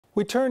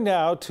We turn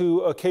now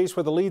to a case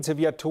where the leads have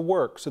yet to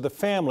work, so the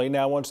family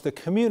now wants the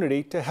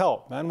community to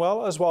help. Manuel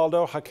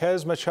Oswaldo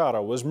Jaquez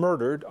Machado was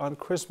murdered on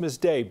Christmas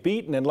Day,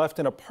 beaten and left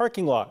in a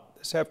parking lot.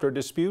 This after a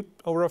dispute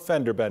over a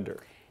fender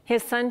bender.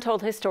 His son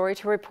told his story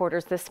to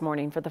reporters this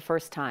morning for the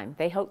first time.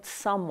 They hoped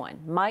someone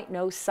might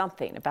know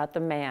something about the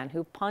man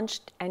who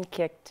punched and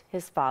kicked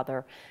his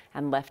father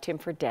and left him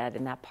for dead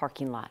in that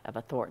parking lot of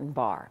a Thornton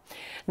bar.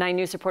 9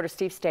 News reporter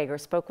Steve Steger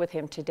spoke with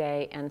him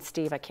today. And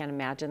Steve, I can't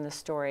imagine the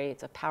story.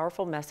 It's a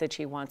powerful message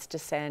he wants to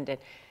send, and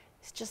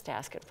he's just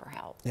asking for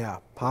help. Yeah,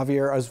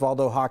 Javier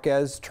Oswaldo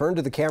Jaquez turned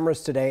to the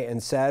cameras today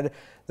and said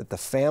that the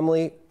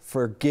family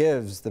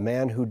forgives the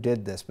man who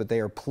did this, but they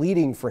are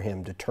pleading for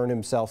him to turn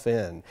himself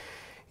in.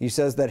 He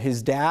says that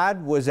his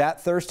dad was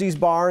at Thirsty's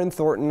bar in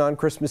Thornton on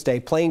Christmas Day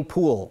playing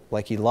pool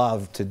like he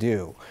loved to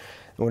do.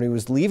 And when he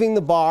was leaving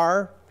the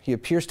bar, he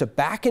appears to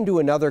back into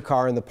another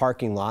car in the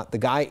parking lot. The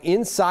guy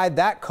inside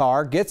that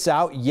car gets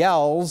out,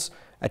 yells,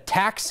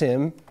 attacks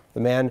him, the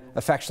man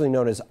affectionately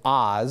known as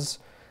Oz.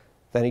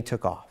 Then he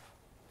took off.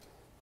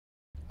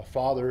 A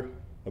father,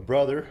 a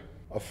brother,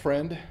 a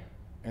friend,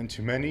 and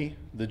to many,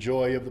 the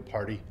joy of the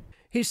party.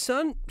 His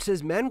son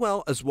says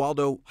Manuel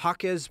Oswaldo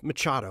Jaquez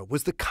Machado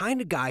was the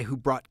kind of guy who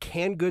brought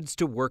canned goods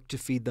to work to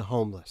feed the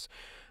homeless.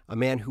 A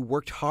man who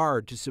worked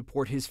hard to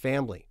support his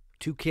family,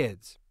 2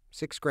 kids,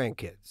 6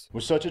 grandkids.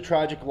 With such a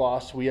tragic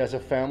loss, we as a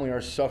family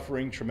are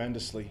suffering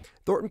tremendously.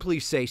 Thornton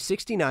police say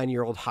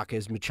 69-year-old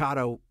Jaquez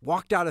Machado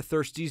walked out of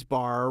Thirsty's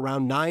bar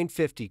around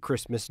 9:50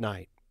 Christmas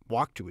night,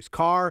 walked to his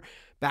car,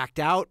 backed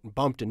out and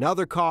bumped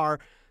another car.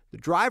 The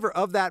driver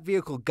of that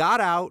vehicle got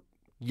out,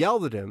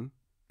 yelled at him,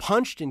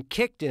 punched and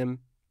kicked him,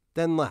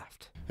 then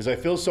left. As I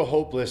feel so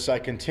hopeless, I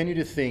continue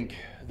to think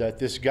that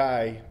this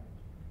guy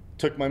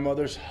took my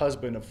mother's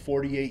husband of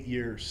 48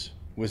 years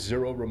with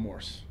zero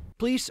remorse.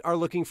 Police are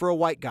looking for a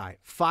white guy,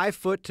 5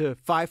 foot to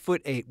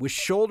 5'8", with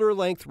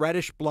shoulder-length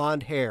reddish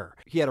blonde hair.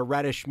 He had a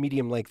reddish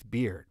medium-length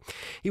beard.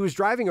 He was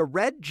driving a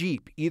red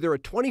Jeep, either a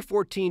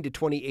 2014 to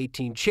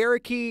 2018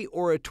 Cherokee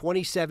or a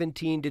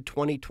 2017 to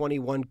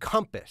 2021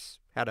 Compass.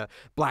 Had a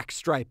black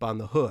stripe on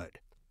the hood.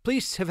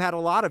 Police have had a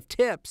lot of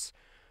tips,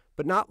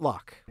 but not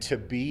luck. To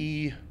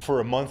be for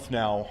a month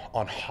now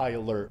on high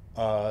alert,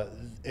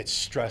 it's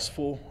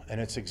stressful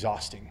and it's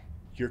exhausting.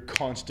 You're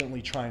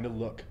constantly trying to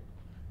look.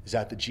 Is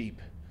that the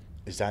Jeep?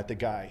 Is that the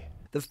guy?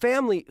 The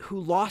family who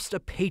lost a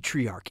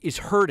patriarch is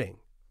hurting,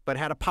 but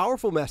had a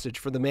powerful message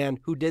for the man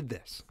who did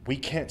this. We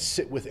can't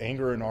sit with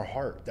anger in our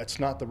heart. That's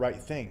not the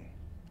right thing.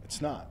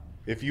 It's not.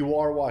 If you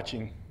are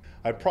watching,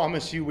 I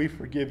promise you we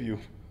forgive you.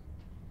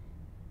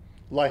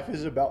 Life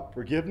is about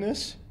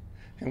forgiveness,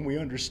 and we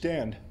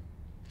understand.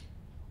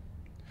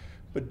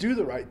 But do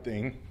the right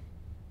thing.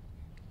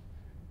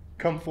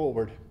 Come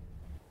forward.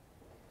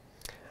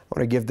 I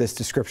want to give this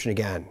description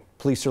again.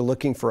 Police are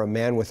looking for a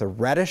man with a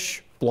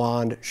reddish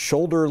blonde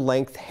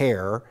shoulder-length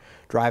hair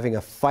driving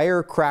a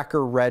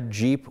firecracker red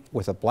Jeep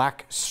with a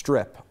black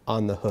strip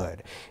on the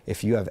hood.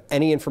 If you have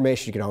any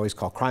information, you can always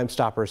call Crime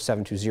Stoppers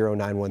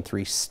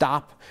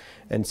 720-913-STOP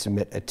and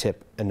submit a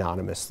tip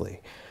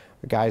anonymously.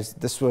 Guys,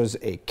 this was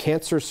a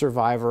cancer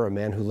survivor, a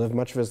man who lived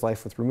much of his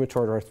life with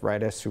rheumatoid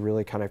arthritis, who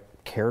really kind of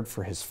cared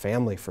for his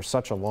family for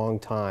such a long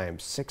time.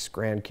 6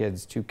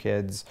 grandkids, 2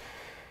 kids.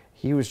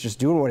 He was just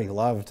doing what he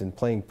loved and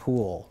playing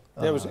pool.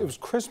 Yeah, it was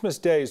Christmas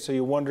Day, so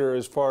you wonder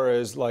as far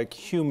as like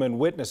human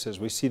witnesses.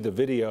 We see the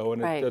video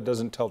and it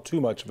doesn't tell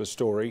too much of a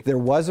story. There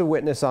was a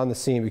witness on the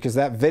scene because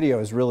that video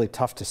is really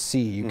tough to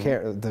see. You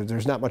can't,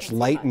 there's not much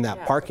light in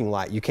that parking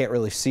lot. You can't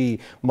really see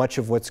much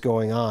of what's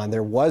going on.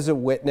 There was a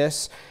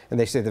witness, and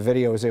they say the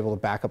video was able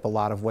to back up a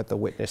lot of what the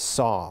witness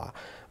saw.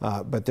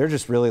 But they're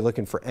just really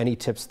looking for any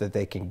tips that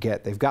they can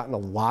get. They've gotten a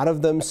lot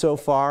of them so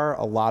far,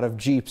 a lot of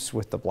Jeeps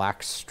with the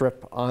black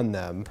strip on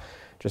them,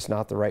 just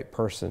not the right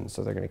person,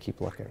 so they're going to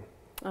keep looking.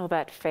 Oh,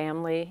 that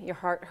family, your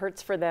heart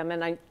hurts for them,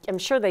 and I'm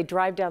sure they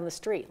drive down the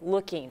street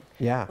looking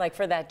like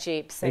for that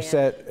Jeep. Saying,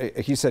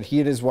 he said he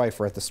and his wife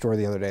were at the store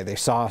the other day. They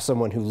saw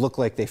someone who looked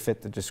like they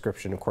fit the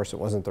description. Of course, it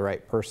wasn't the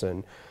right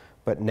person.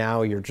 But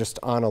now you're just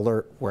on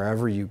alert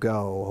wherever you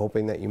go,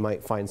 hoping that you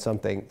might find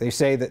something. They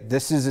say that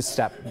this is a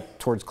step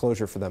towards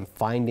closure for them.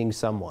 Finding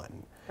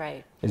someone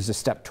is a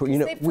step toward,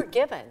 they've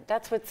forgiven.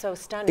 That's what's so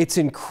stunning. It's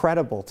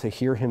incredible to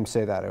hear him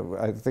say that.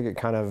 I think it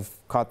kind of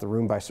caught the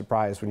room by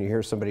surprise when you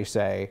hear somebody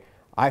say,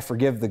 I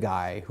forgive the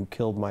guy who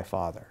killed my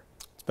father.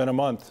 It's been a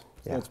month.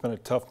 Yeah. It's been a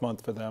tough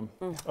month for them.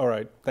 All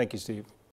right. Thank you, Steve.